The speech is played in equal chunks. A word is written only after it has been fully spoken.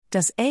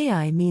Does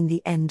AI mean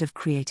the end of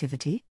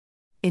creativity?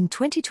 In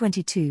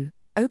 2022,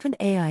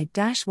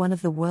 OpenAI, one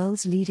of the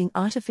world's leading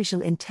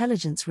artificial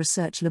intelligence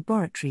research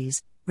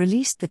laboratories,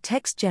 released the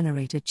text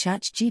generator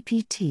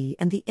ChatGPT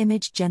and the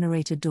image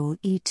generator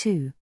DALL-E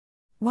 2.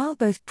 While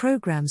both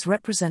programs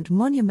represent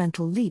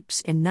monumental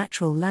leaps in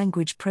natural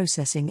language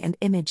processing and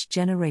image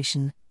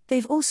generation,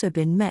 they've also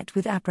been met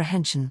with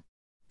apprehension.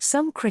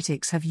 Some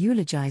critics have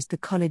eulogized the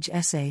college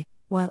essay,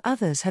 while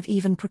others have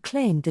even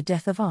proclaimed the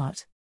death of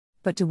art.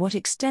 But to what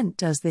extent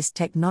does this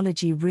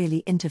technology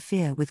really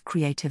interfere with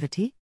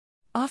creativity?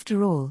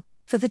 After all,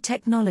 for the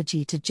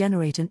technology to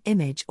generate an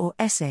image or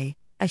essay,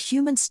 a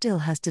human still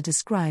has to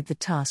describe the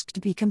task to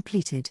be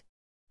completed.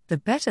 The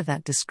better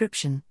that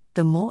description,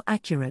 the more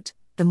accurate,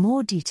 the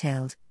more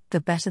detailed, the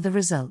better the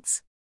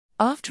results.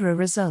 After a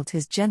result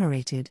is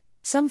generated,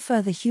 some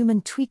further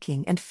human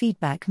tweaking and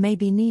feedback may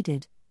be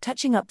needed,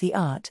 touching up the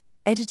art,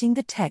 editing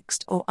the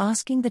text, or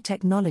asking the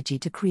technology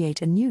to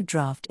create a new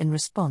draft in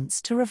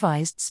response to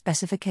revised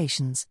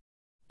specifications.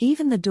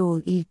 Even the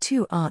DALL-E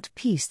 2 art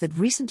piece that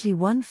recently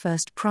won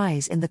first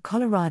prize in the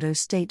Colorado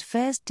State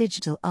Fair's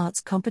digital arts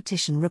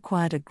competition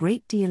required a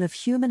great deal of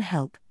human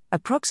help,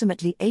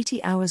 approximately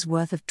 80 hours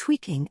worth of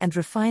tweaking and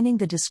refining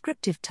the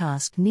descriptive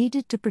task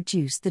needed to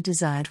produce the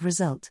desired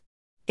result.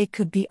 It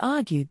could be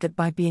argued that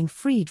by being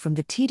freed from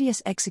the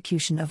tedious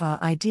execution of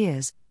our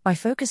ideas, by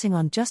focusing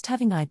on just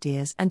having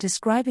ideas and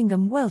describing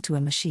them well to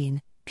a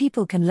machine,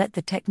 people can let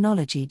the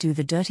technology do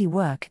the dirty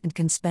work and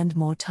can spend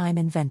more time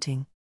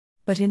inventing.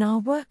 But in our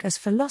work as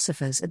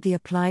philosophers at the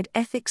Applied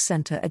Ethics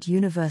Center at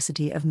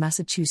University of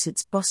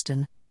Massachusetts,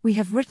 Boston, we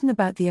have written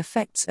about the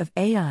effects of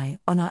AI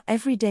on our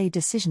everyday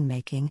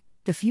decision-making,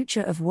 the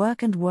future of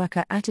work and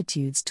worker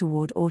attitudes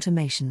toward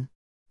automation.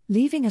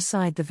 Leaving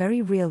aside the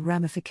very real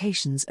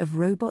ramifications of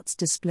robots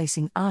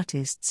displacing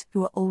artists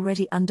who are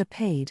already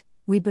underpaid,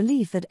 we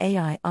believe that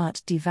AI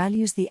art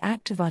devalues the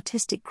act of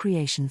artistic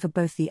creation for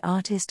both the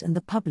artist and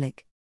the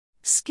public.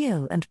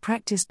 Skill and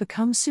practice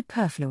become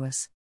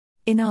superfluous.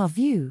 In our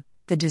view,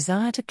 the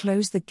desire to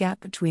close the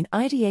gap between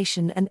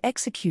ideation and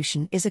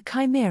execution is a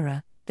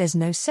chimera. There's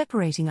no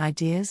separating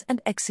ideas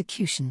and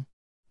execution.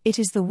 It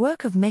is the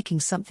work of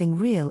making something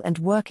real and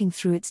working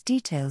through its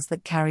details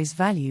that carries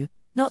value,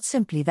 not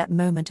simply that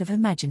moment of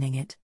imagining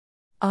it.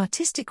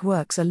 Artistic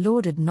works are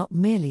lauded not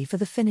merely for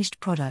the finished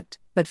product,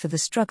 but for the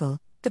struggle,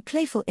 the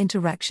playful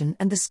interaction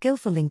and the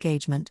skillful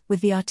engagement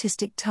with the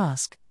artistic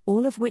task,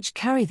 all of which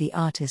carry the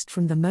artist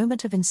from the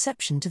moment of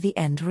inception to the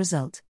end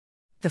result.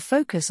 The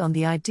focus on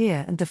the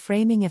idea and the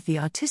framing of the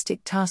artistic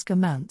task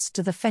amounts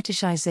to the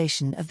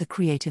fetishization of the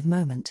creative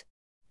moment.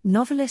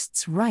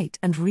 Novelists write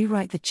and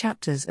rewrite the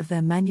chapters of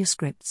their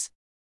manuscripts.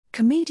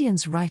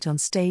 Comedians write on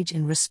stage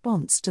in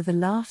response to the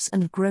laughs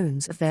and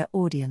groans of their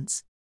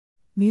audience.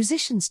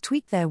 Musicians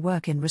tweak their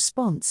work in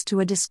response to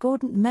a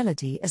discordant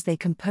melody as they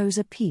compose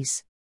a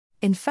piece.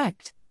 In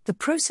fact, the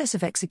process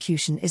of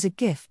execution is a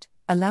gift,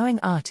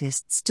 allowing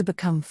artists to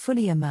become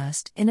fully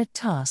immersed in a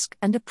task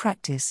and a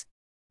practice.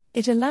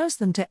 It allows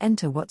them to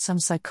enter what some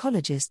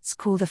psychologists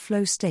call the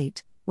flow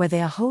state, where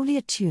they are wholly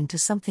attuned to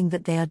something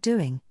that they are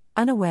doing,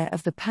 unaware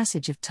of the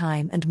passage of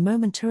time and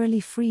momentarily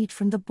freed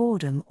from the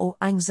boredom or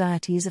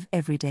anxieties of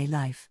everyday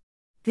life.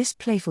 This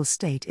playful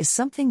state is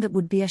something that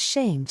would be a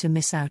shame to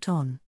miss out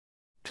on.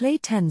 Play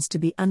tends to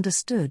be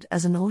understood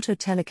as an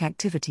autotelic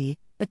activity,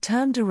 a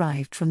term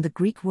derived from the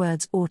Greek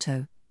words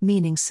auto,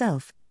 meaning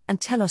self, and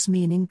telos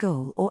meaning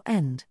goal or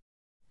end.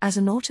 As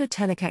an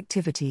autotelic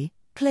activity,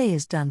 play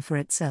is done for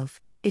itself,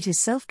 it is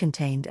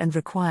self-contained and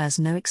requires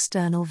no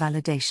external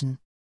validation.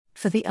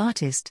 For the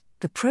artist,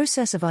 the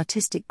process of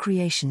artistic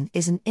creation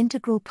is an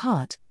integral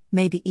part,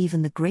 maybe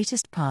even the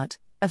greatest part,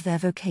 of their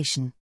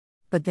vocation.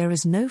 But there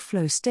is no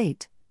flow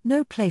state,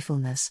 no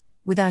playfulness,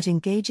 without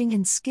engaging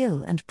in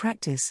skill and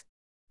practice.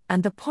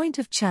 And the point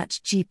of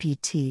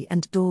ChatGPT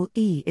and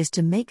DALL-E is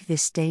to make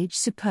this stage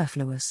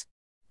superfluous.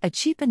 A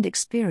cheapened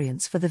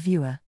experience for the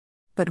viewer.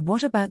 But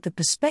what about the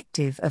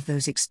perspective of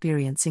those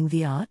experiencing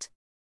the art?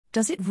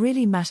 Does it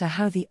really matter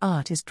how the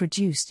art is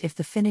produced if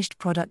the finished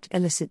product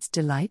elicits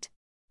delight?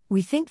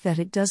 We think that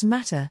it does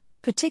matter,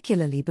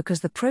 particularly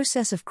because the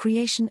process of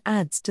creation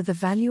adds to the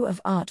value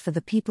of art for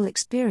the people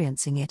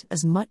experiencing it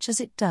as much as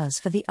it does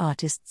for the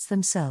artists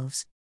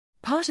themselves.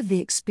 Part of the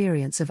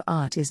experience of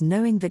art is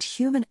knowing that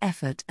human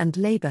effort and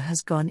labor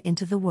has gone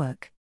into the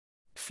work.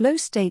 Flow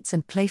states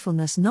and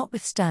playfulness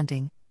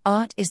notwithstanding,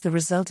 art is the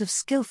result of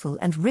skillful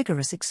and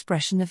rigorous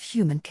expression of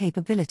human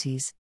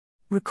capabilities.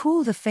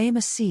 Recall the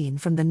famous scene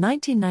from the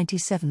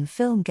 1997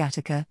 film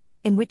Gattaca,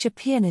 in which a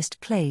pianist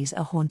plays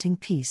a haunting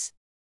piece.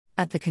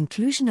 At the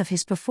conclusion of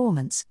his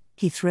performance,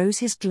 he throws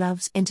his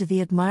gloves into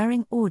the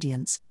admiring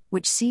audience,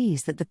 which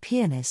sees that the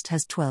pianist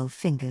has 12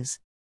 fingers.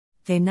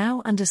 They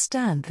now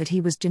understand that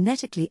he was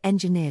genetically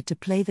engineered to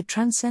play the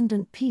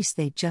transcendent piece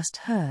they just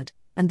heard,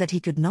 and that he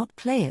could not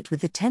play it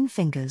with the 10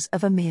 fingers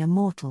of a mere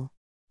mortal.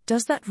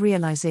 Does that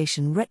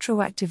realization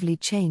retroactively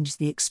change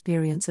the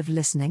experience of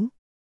listening?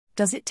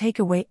 Does it take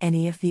away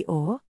any of the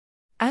awe?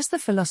 As the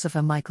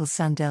philosopher Michael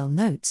Sandel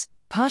notes,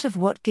 Part of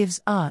what gives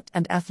art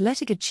and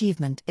athletic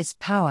achievement its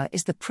power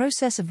is the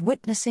process of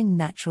witnessing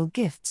natural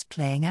gifts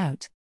playing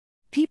out.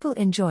 People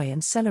enjoy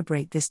and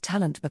celebrate this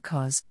talent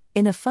because,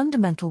 in a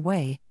fundamental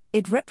way,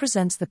 it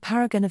represents the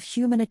paragon of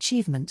human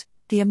achievement,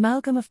 the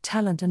amalgam of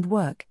talent and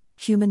work,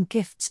 human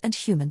gifts and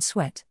human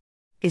sweat.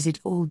 Is it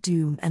all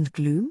doom and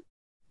gloom?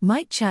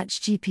 Might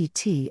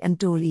ChatGPT and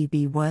DALL-E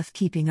be worth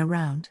keeping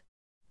around?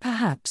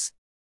 Perhaps.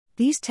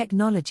 These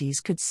technologies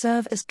could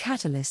serve as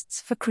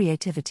catalysts for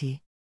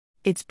creativity.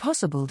 It's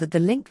possible that the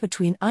link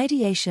between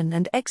ideation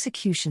and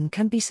execution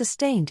can be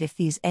sustained if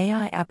these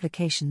AI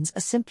applications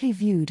are simply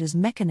viewed as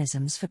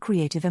mechanisms for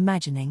creative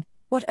imagining,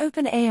 what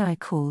OpenAI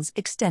calls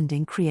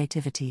extending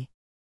creativity.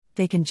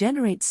 They can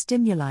generate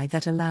stimuli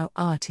that allow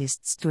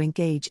artists to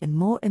engage in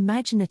more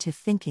imaginative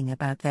thinking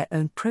about their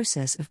own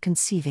process of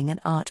conceiving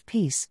an art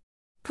piece.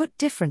 Put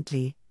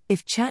differently,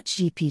 if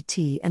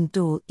ChatGPT and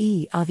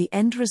DALL-E are the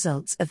end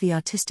results of the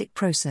artistic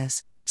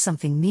process,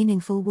 something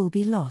meaningful will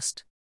be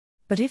lost.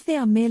 But if they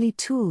are merely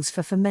tools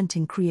for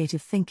fomenting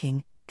creative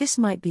thinking, this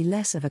might be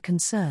less of a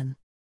concern.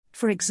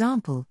 For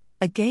example,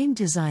 a game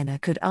designer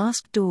could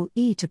ask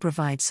DALL-E to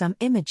provide some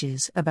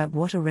images about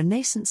what a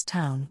Renaissance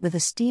town with a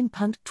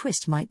steampunk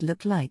twist might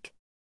look like.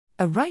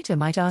 A writer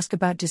might ask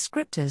about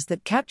descriptors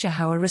that capture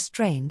how a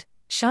restrained,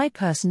 shy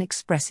person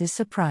expresses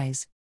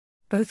surprise.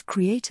 Both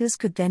creators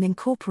could then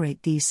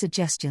incorporate these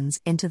suggestions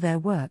into their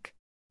work.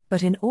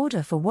 But in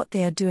order for what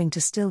they are doing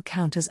to still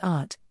count as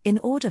art, in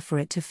order for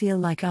it to feel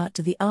like art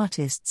to the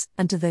artists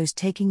and to those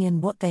taking in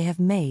what they have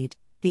made,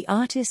 the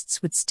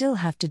artists would still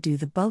have to do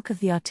the bulk of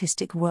the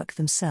artistic work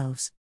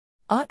themselves.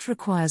 Art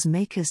requires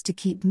makers to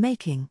keep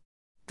making.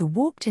 The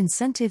warped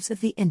incentives of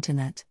the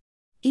internet.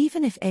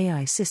 Even if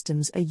AI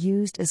systems are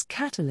used as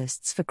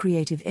catalysts for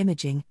creative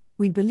imaging,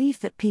 we believe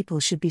that people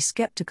should be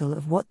skeptical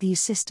of what these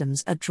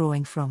systems are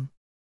drawing from.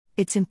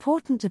 It's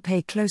important to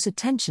pay close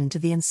attention to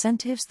the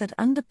incentives that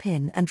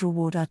underpin and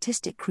reward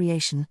artistic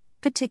creation,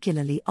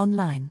 particularly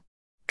online.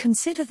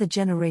 Consider the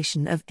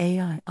generation of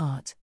AI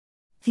art.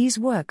 These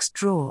works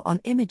draw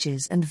on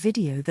images and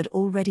video that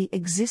already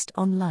exist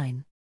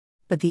online.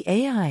 But the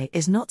AI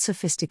is not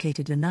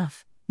sophisticated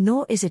enough,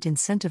 nor is it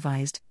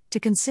incentivized, to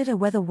consider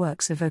whether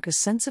works evoke a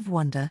sense of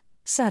wonder,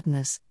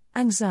 sadness,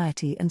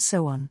 anxiety, and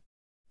so on.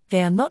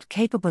 They are not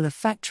capable of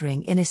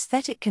factoring in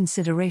aesthetic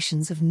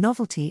considerations of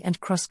novelty and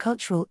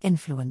cross-cultural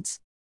influence.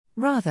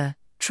 Rather,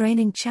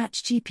 training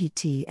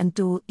ChatGPT and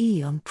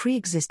DALL-E on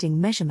pre-existing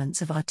measurements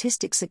of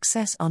artistic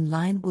success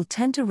online will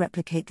tend to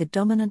replicate the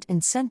dominant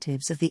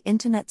incentives of the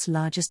Internet's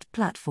largest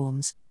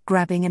platforms,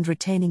 grabbing and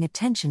retaining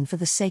attention for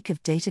the sake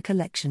of data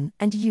collection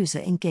and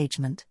user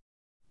engagement.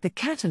 The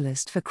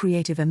catalyst for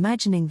creative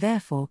imagining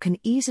therefore can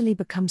easily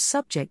become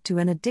subject to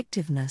an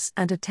addictiveness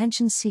and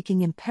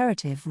attention-seeking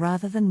imperative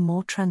rather than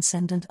more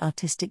transcendent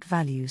artistic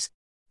values.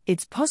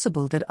 It's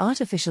possible that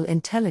artificial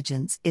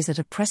intelligence is at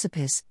a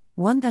precipice,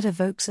 one that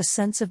evokes a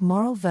sense of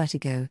moral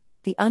vertigo,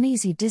 the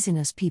uneasy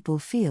dizziness people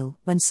feel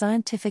when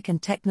scientific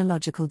and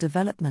technological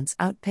developments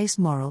outpace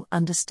moral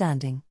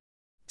understanding.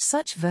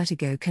 Such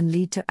vertigo can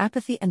lead to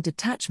apathy and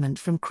detachment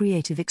from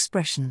creative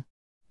expression.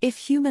 If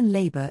human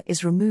labor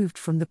is removed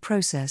from the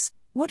process,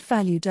 what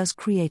value does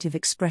creative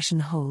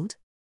expression hold?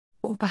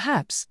 Or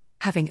perhaps,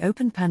 having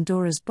opened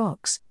Pandora's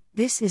box,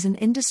 this is an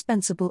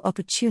indispensable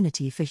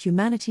opportunity for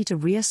humanity to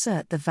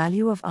reassert the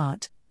value of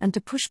art, and to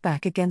push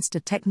back against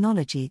a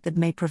technology that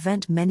may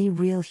prevent many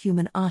real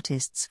human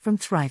artists from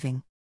thriving.